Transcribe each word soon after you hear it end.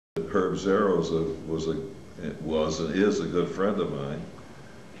Herb Zarrow was and is a good friend of mine,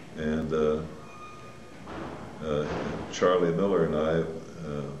 and Charlie Miller and I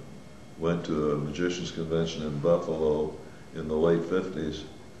went to a magicians convention in Buffalo in the late 50s,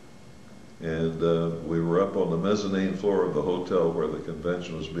 and we were up on the mezzanine floor of the hotel where the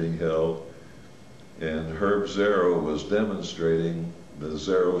convention was being held, and Herb Zarrow was demonstrating the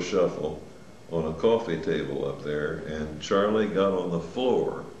Zarrow Shuffle on a coffee table up there, and Charlie got on the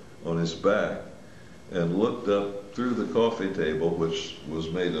floor on his back and looked up through the coffee table, which was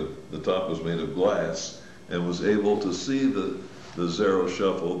made of, the top was made of glass, and was able to see the Zarrow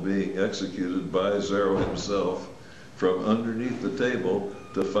Shuffle being executed by Zarrow himself from underneath the table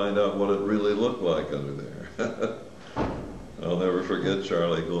to find out what it really looked like under there. I'll never forget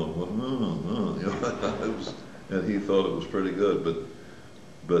Charlie going, you know, and he thought it was pretty good,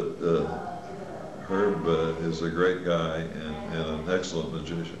 but Herb is a great guy and an excellent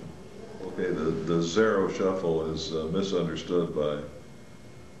magician. Okay, the Zarrow Shuffle is misunderstood by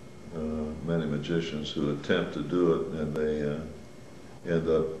many magicians who attempt to do it, and they end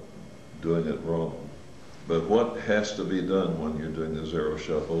up doing it wrong. But what has to be done when you're doing the Zarrow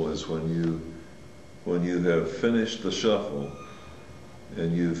Shuffle is when you have finished the shuffle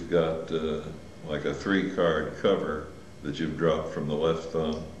and you've got like a 3-card cover that you've dropped from the left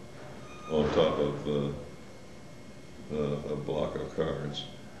thumb on top of a block of cards,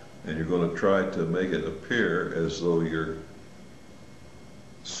 and you're going to try to make it appear as though you're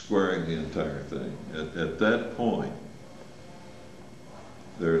squaring the entire thing. At that point,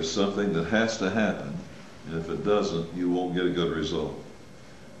 there's something that has to happen, and if it doesn't, you won't get a good result.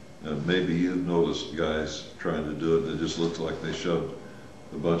 And maybe you've noticed guys trying to do it, and it just looks like they shoved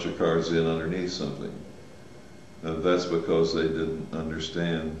a bunch of cards in underneath something. That's because they didn't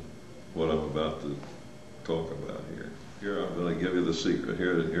understand what I'm about to talk about here. Here I'm going to give you the secret.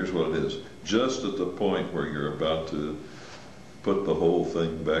 Here's what it is. Just at the point where you're about to put the whole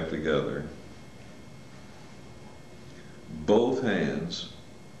thing back together, both hands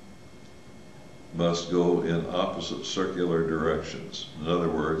must go in opposite circular directions. In other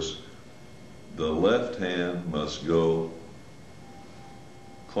words, the left hand must go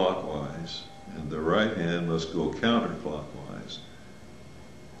clockwise and the right hand must go counterclockwise.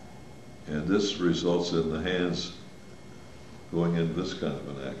 And this results in the hands going in this kind of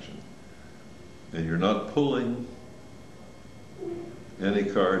an action. And you're not pulling any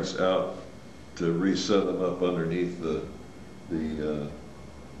cards out to reset them up underneath the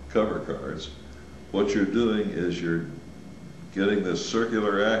cover cards. What you're doing is you're getting this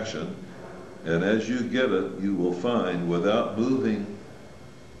circular action, and as you get it, you will find, without moving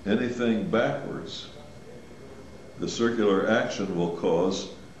anything backwards, the circular action will cause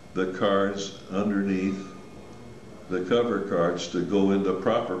the cards underneath the cover cards to go into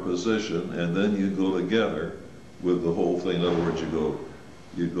proper position, and then you go together with the whole thing. In other words,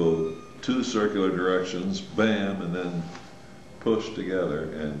 you go 2 circular directions, bam, and then push together.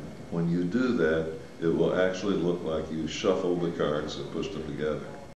 And when you do that, it will actually look like you shuffled the cards and pushed them together.